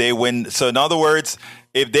House if they win. So in other words,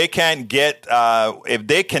 if they cannot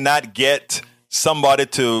get somebody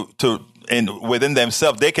within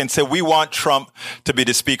themselves, they can say, we want Trump to be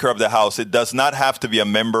the Speaker of the House. It does not have to be a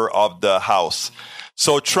member of the House.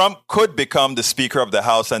 So Trump could become the Speaker of the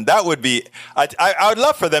House, and that would be, I would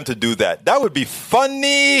love for them to do that. That would be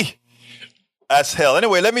funny as hell.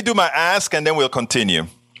 Anyway, let me do my ask and then we'll continue.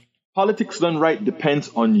 Politics Done Right depends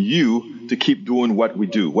on you to keep doing what we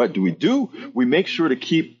do. What do? We make sure to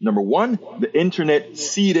keep, number one, the internet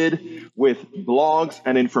seeded with blogs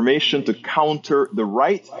and information to counter the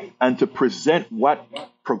right and to present what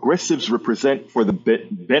progressives represent for the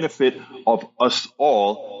benefit of us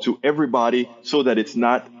all to everybody so that it's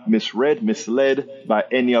not misread, misled by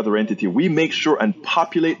any other entity. We make sure and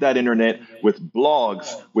populate that internet with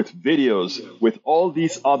blogs, with videos, with all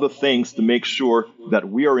these other things to make sure that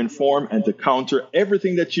we are informed and to counter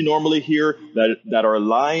everything that you normally hear that are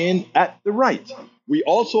lying at the right. We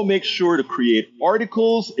also make sure to create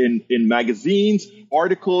articles in magazines,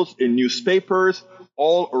 articles in newspapers,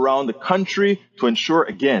 all around the country to ensure,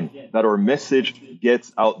 again, that our message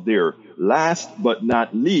gets out there. Last but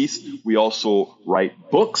not least, we also write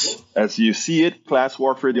books. As you see it, Class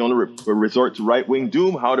Warfare, the Only Resort to Right-Wing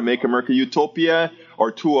Doom, How to Make America Utopia,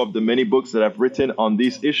 are two of the many books that I've written on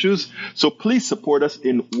these issues. So please support us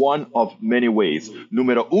in one of many ways.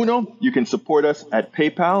 Numero uno, you can support us at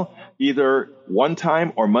PayPal, either one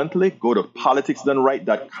time or monthly. Go to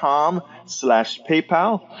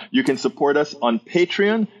politicsdoneright.com/PayPal. You can support us on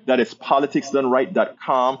Patreon. That is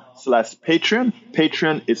politicsdoneright.com/Patreon.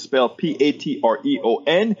 Patreon is spelled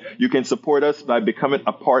Patreon. You can support us by becoming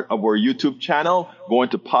a part of our YouTube channel, going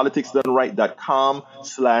to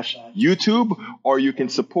politicsdoneright.com/YouTube, or you can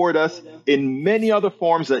support us in many other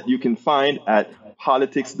forms that you can find at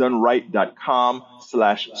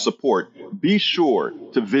politicsdoneright.com/support. Be sure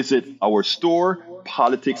to visit our store,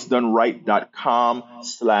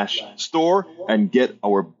 politicsdoneright.com/store, and get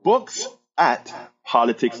our books at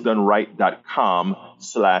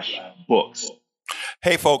politicsdoneright.com/books.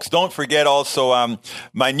 Hey, folks, don't forget also,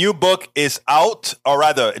 my new book is out, or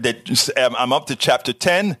rather, I'm up to chapter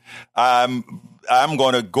 10. I'm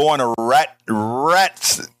going to go on a rat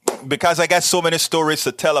because I got so many stories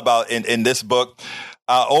to tell about in this book.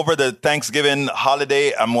 Over the Thanksgiving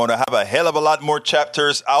holiday, I'm going to have a hell of a lot more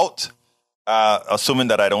chapters out, assuming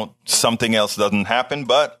that something else doesn't happen.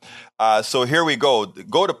 But so here we go.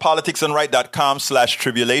 Go to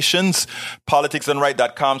politicsdoneright.com/tribulations,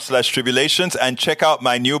 politicsdoneright.com/tribulations, and check out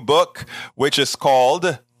my new book, which is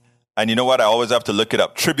called, and you know what? I always have to look it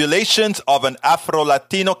up. Tribulations of an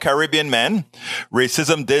Afro-Latino Caribbean Man.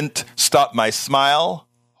 Racism Didn't Stop My Smile,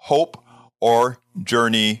 Hope, or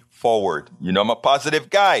Journey Forward. You know, I'm a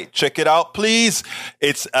positive guy. Check it out, please.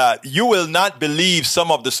 It's you will not believe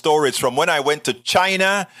some of the stories from when I went to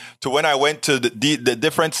China to when I went to the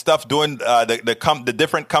different stuff doing the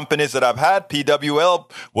different companies that I've had, PWL,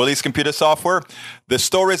 Willys Computer Software. The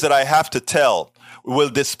stories that I have to tell will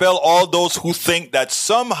dispel all those who think that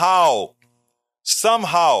somehow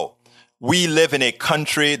we live in a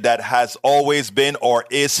country that has always been or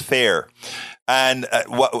is fair. And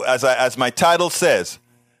as my title says,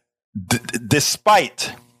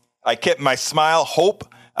 despite, I kept my smile, hope,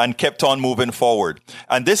 and kept on moving forward.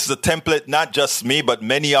 And this is a template not just me, but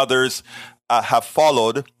many others have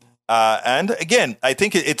followed. And again, I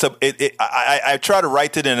think I try to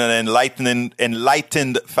write it in an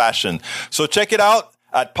enlightened fashion. So check it out.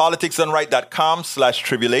 at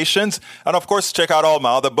politicsdoneright.com/tribulations. And of course, check out all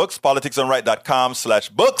my other books,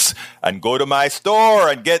 politicsdoneright.com/books, and go to my store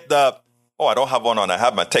and get the, I don't have one on. I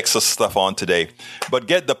have my Texas stuff on today, but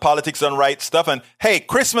get the Politics Done Right stuff. And hey,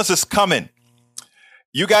 Christmas is coming.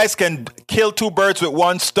 You guys can kill two birds with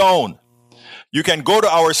one stone. You can go to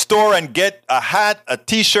our store and get a hat, a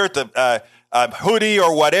t-shirt, a hoodie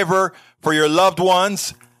or whatever for your loved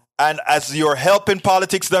ones. And as you're helping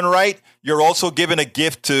Politics Done Right, you're also giving a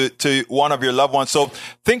gift to one of your loved ones. So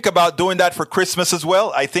think about doing that for Christmas as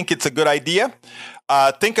well. I think it's a good idea.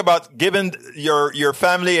 Think about giving your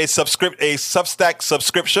family a Substack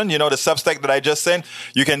subscription. You know, the Substack that I just sent.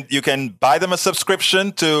 You can buy them a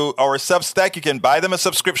subscription to our Substack. You can buy them a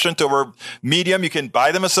subscription to our Medium. You can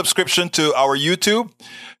buy them a subscription to our YouTube.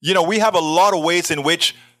 You know, we have a lot of ways in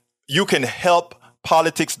which you can help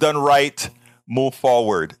Politics Done Right move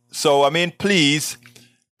forward. So, I mean, please,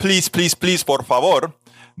 por favor,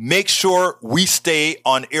 make sure we stay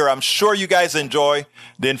on air. I'm sure you guys enjoy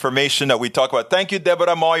the information that we talk about. Thank you,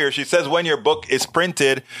 Deborah Moyer. She says when your book is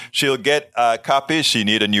printed, she'll get a copy. She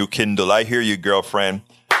need a new Kindle. I hear you, girlfriend.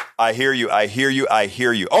 I hear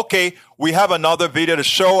you. Okay, we have another video to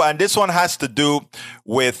show, and this one has to do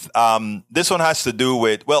with,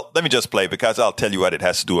 well, let me just play because I'll tell you what it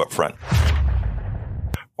has to do up front.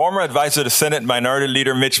 Former advisor to Senate Minority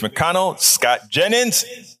Leader Mitch McConnell, Scott Jennings,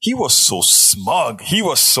 he was so smug. He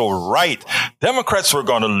was so right. Democrats were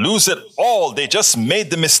going to lose it all. They just made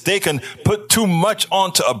the mistake and put too much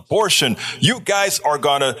onto abortion. You guys are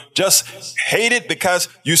going to just hate it because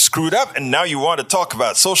you screwed up, and now you want to talk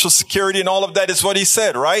about Social Security and all of that is what he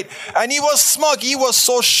said, right? And he was smug. He was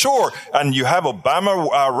so sure. And you have Obama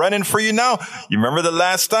running for you now. You remember the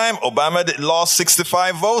last time Obama lost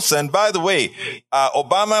 65 votes? And by the way,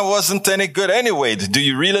 Obama wasn't any good anyway. Do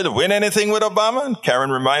you really win anything with Obama? And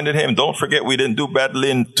Karen reminded him, don't forget we didn't do badly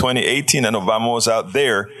in 2018 and Obama was out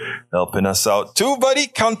there helping us out too, buddy.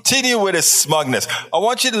 Continue with his smugness. I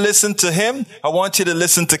want you to listen to him. I want you to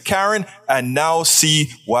listen to Karen and now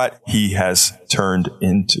see what he has turned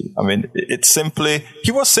into. I mean,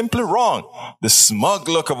 he was simply wrong. The smug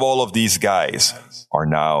look of all of these guys are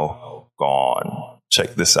now gone.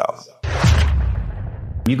 Check this out.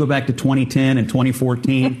 You go back to 2010 and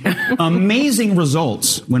 2014, amazing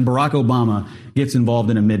results when Barack Obama gets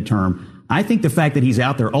involved in a midterm. I think the fact that he's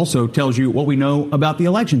out there also tells you what we know about the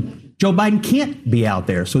election. Joe Biden can't be out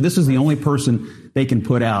there. So this is the only person they can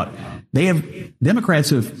put out.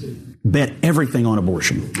 Democrats have bet everything on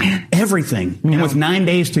abortion. Everything. Yeah. And with 9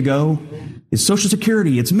 days to go, it's Social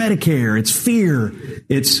Security, it's Medicare, it's fear,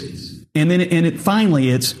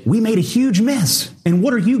 finally, we made a huge mess. And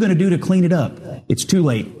what are you going to do to clean it up? It's too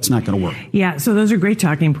late. It's not going to work. Yeah, so those are great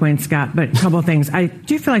talking points, Scott. But a couple of things. I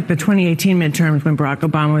do feel like the 2018 midterms when Barack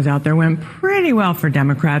Obama was out there went pretty well for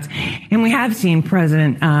Democrats. And we have seen the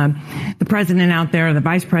president out there, the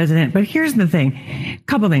vice president. But here's the thing. A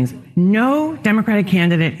couple of things. No Democratic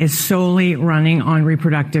candidate is solely running on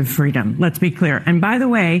reproductive freedom. Let's be clear. And by the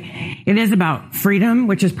way, it is about freedom,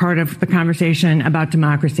 which is part of the conversation about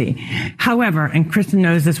democracy. However, and Kristen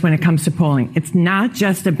knows this when it comes to polling, it's not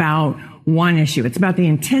just about one issue. It's about the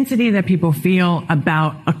intensity that people feel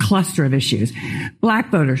about a cluster of issues.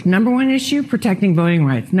 Black voters, number one issue, protecting voting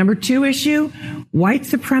rights. Number two issue, white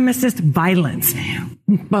supremacist violence.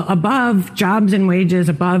 Above jobs and wages,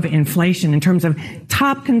 above inflation in terms of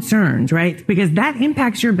top concerns, right? Because that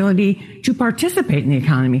impacts your ability to participate in the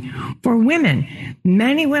economy. For women,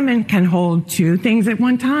 many women can hold two things at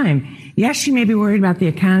one time. Yes, she may be worried about the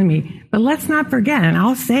economy, but let's not forget, and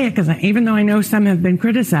I'll say it because even though I know some have been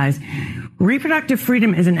criticized, reproductive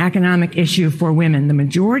freedom is an economic issue for women. The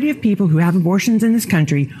majority of people who have abortions in this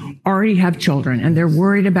country already have children, and they're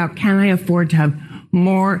worried about, can I afford to have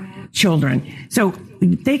more children? So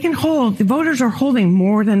they can the voters are holding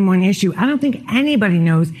more than one issue. I don't think anybody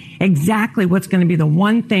knows exactly what's going to be the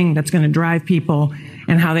one thing that's going to drive people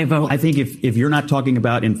and how they vote. I think if you're not talking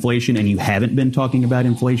about inflation and you haven't been talking about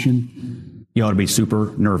inflation, you ought to be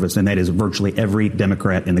super nervous. And that is virtually every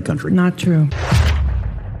Democrat in the country. Not true.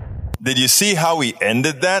 Did you see how he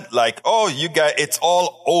ended that? Like, oh, you guys, it's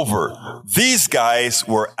all over. These guys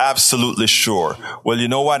were absolutely sure. Well, you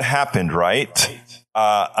know what happened, right?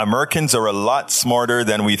 Americans are a lot smarter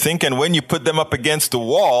than we think. And when you put them up against the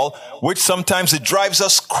wall, which sometimes it drives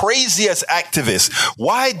us crazy as activists,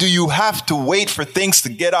 why do you have to wait for things to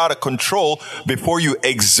get out of control before you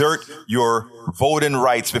exert your voting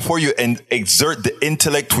rights, before you exert the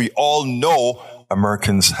intellect we all know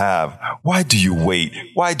Americans have? Why do you wait?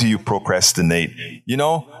 Why do you procrastinate? You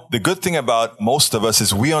know, the good thing about most of us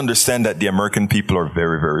is we understand that the American people are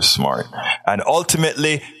very, very smart. And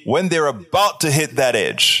ultimately, when they're about to hit that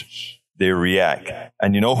edge, they react.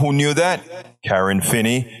 And you know who knew that? Karen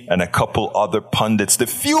Finney and a couple other pundits. The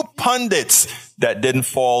few pundits that didn't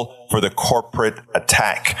fall for the corporate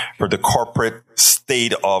attack, for the corporate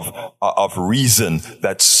state of reason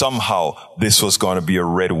that somehow this was going to be a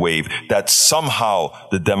red wave, that somehow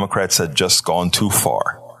the Democrats had just gone too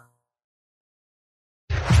far.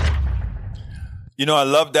 You know, I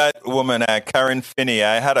love that woman, Karen Finney.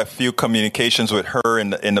 I had a few communications with her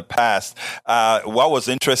in the past. What was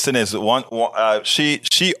interesting is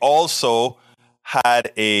she also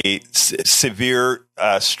had a severe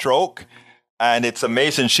stroke, and it's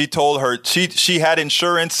amazing. She told her she had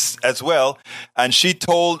insurance as well, and she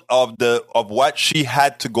told of what she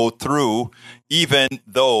had to go through. Even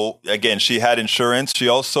though, again, she had insurance, she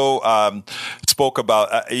also spoke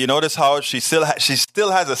about. You notice how she still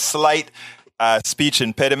has a slight speech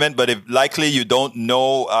impediment, but if likely you don't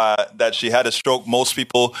know that she had a stroke, most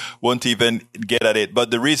people won't even get at it.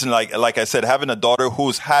 But the reason, like I said, having a daughter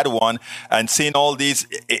who's had one and seeing all these,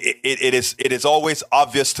 it is always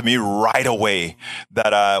obvious to me right away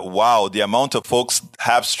that wow, the amount of folks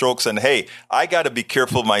have strokes. And hey, I got to be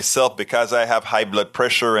careful myself because I have high blood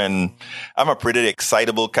pressure and I'm a pretty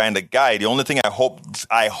excitable kind of guy. The only thing I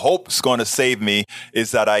hope is going to save me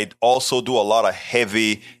is that I also do a lot of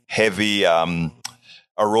heavy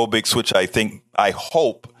aerobics, which I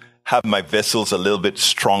hope have my vessels a little bit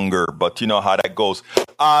stronger, but you know how that goes.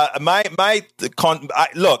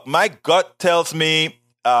 Look, my gut tells me,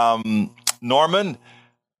 Norman,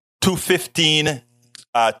 215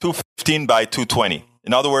 by 220.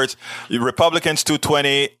 In other words, Republicans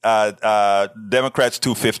 220, Democrats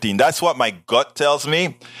 215. That's what my gut tells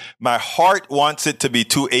me. My heart wants it to be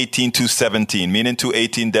 218, 217, meaning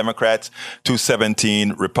 218 Democrats,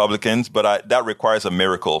 217 Republicans, but that requires a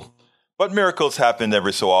miracle. But miracles happen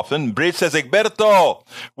every so often. Bridge says, Egberto,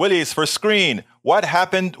 Willis for screen. What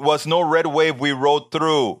happened was no red wave we rode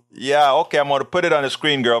through. Yeah, okay, I'm going to put it on the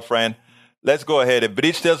screen, girlfriend. Let's go ahead. If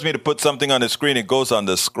Breach tells me to put something on the screen, it goes on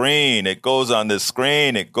the screen. It goes on the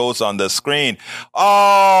screen. It goes on the screen.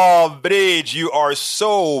 Oh, Breach, you are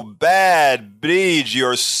so bad. Breach,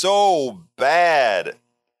 you're so bad.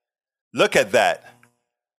 Look at that.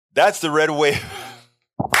 That's the red wave.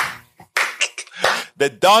 The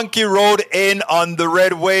donkey rode in on the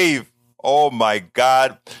red wave. Oh, my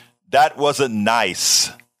God. That wasn't nice.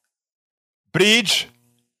 Breach.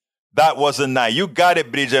 That wasn't nice. You got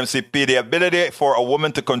it, Bridge MCP. The ability for a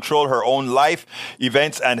woman to control her own life,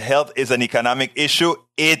 events, and health is an economic issue.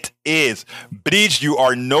 It is. Bridge, you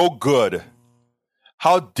are no good.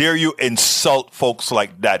 How dare you insult folks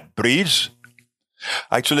like that, Bridge?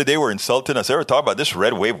 Actually, they were insulting us. They were talking about this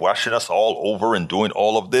red wave washing us all over and doing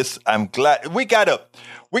all of this. I'm glad we gotta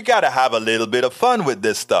have a little bit of fun with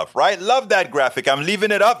this stuff, right? Love that graphic. I'm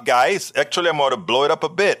leaving it up, guys. Actually, I'm going to blow it up a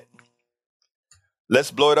bit. Let's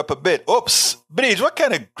blow it up a bit. Oops. Bridge, what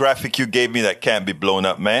kind of graphic you gave me that can't be blown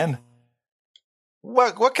up, man?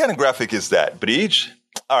 What kind of graphic is that, Bridge?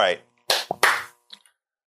 All right.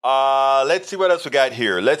 Let's see what else we got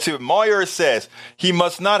here. Let's see what Moyer says. He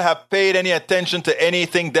must not have paid any attention to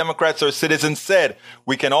anything Democrats or citizens said.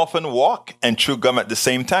 We can often walk and chew gum at the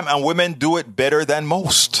same time, and women do it better than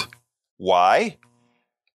most. Why?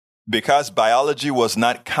 Because biology was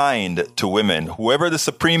not kind to women. Whoever the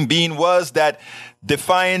supreme being was that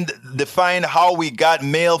defined how we got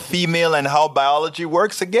male, female, and how biology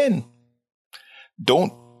works, again,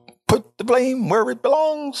 don't put the blame where it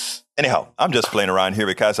belongs. Anyhow, I'm just playing around here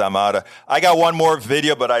because I got one more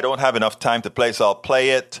video, but I don't have enough time to play, so I'll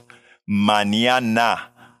play it mañana.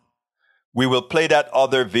 We will play that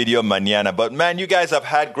other video mañana. But man, you guys have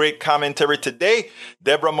had great commentary today.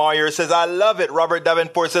 Deborah Moyer says, I love it. Robert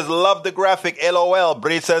Davenport says, love the graphic. LOL.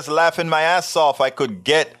 Bree says, laughing my ass off. I could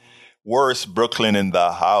get worse. Brooklyn in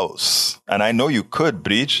the house. And I know you could,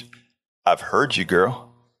 Breach. I've heard you, girl.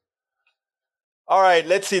 All right,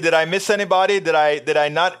 let's see. Did I miss anybody? Did I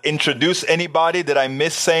not introduce anybody? Did I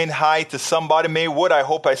miss saying hi to somebody? Maywood, I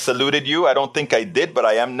hope I saluted you. I don't think I did, but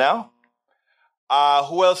I am now.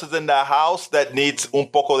 Who else is in the house that needs un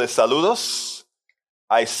poco de saludos?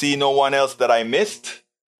 I see no one else that I missed.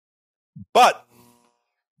 But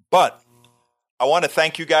I want to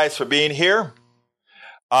thank you guys for being here.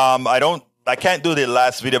 I can't do the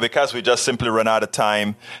last video because we just simply run out of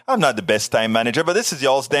time. I'm not the best time manager, but this is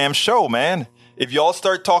y'all's damn show, man. If y'all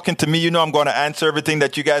start talking to me, you know I'm going to answer everything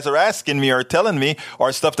that you guys are asking me or telling me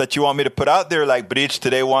or stuff that you want me to put out there, like Breach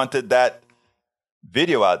today wanted that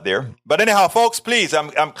video out there. But anyhow, folks, please,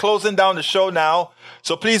 I'm closing down the show now.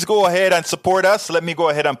 So please go ahead and support us. Let me go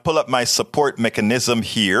ahead and pull up my support mechanism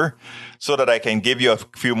here so that I can give you a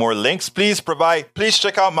few more links. Please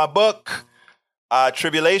check out my book,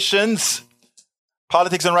 Tribulations,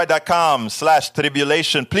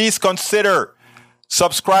 politicsandright.com/tribulation. Please consider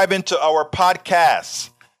subscribing to our podcast.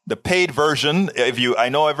 The paid version, I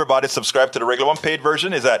know everybody subscribed to the regular one. Paid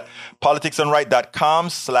version is at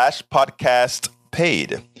politicsandright.com/podcast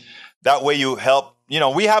paid. That way you help,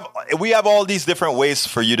 we have all these different ways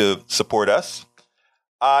for you to support us.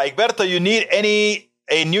 Egberto, you need a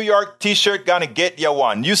New York t-shirt, gonna get you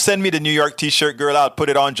one. You send me the New York t-shirt, girl. I'll put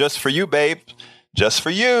it on just for you, babe. Just for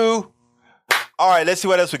you. All right, let's see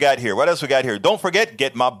what else we got here. Don't forget,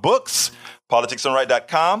 get my books,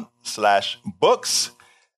 politicsandright.com/books.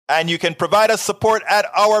 And you can provide us support at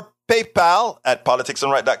our PayPal at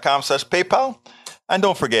politicsandright.com/PayPal. And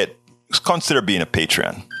don't forget, consider being a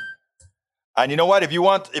Patreon. And you know what? If you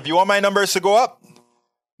want my numbers to go up,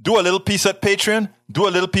 do a little piece at Patreon, do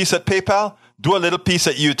a little piece at PayPal, do a little piece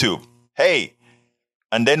at YouTube. Hey,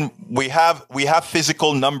 and then we have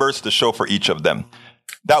physical numbers to show for each of them.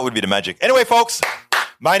 That would be the magic. Anyway, folks,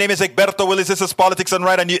 my name is Egberto Willis. This is Politics and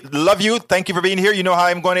Right. And love you. Thank you for being here. You know how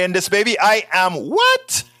I'm going to end this, baby. I am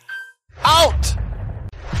what? Out!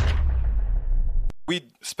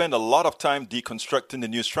 We spend a lot of time deconstructing the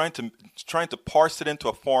news, trying to parse it into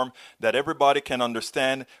a form that everybody can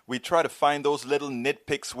understand. We try to find those little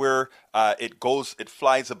nitpicks where it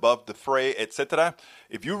flies above the fray, etc.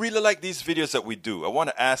 If you really like these videos that we do, I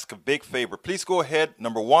want to ask a big favor. Please go ahead.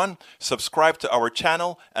 Number 1, subscribe to our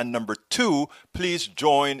channel. And number 2, please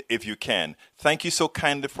join if you can. Thank you so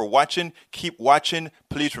kindly for watching. Keep watching.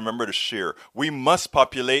 Please remember to share. We must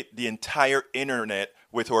populate the entire internet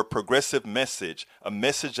with our progressive message, a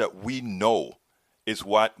message that we know is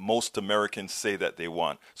what most Americans say that they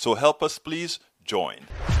want. So help us, please join.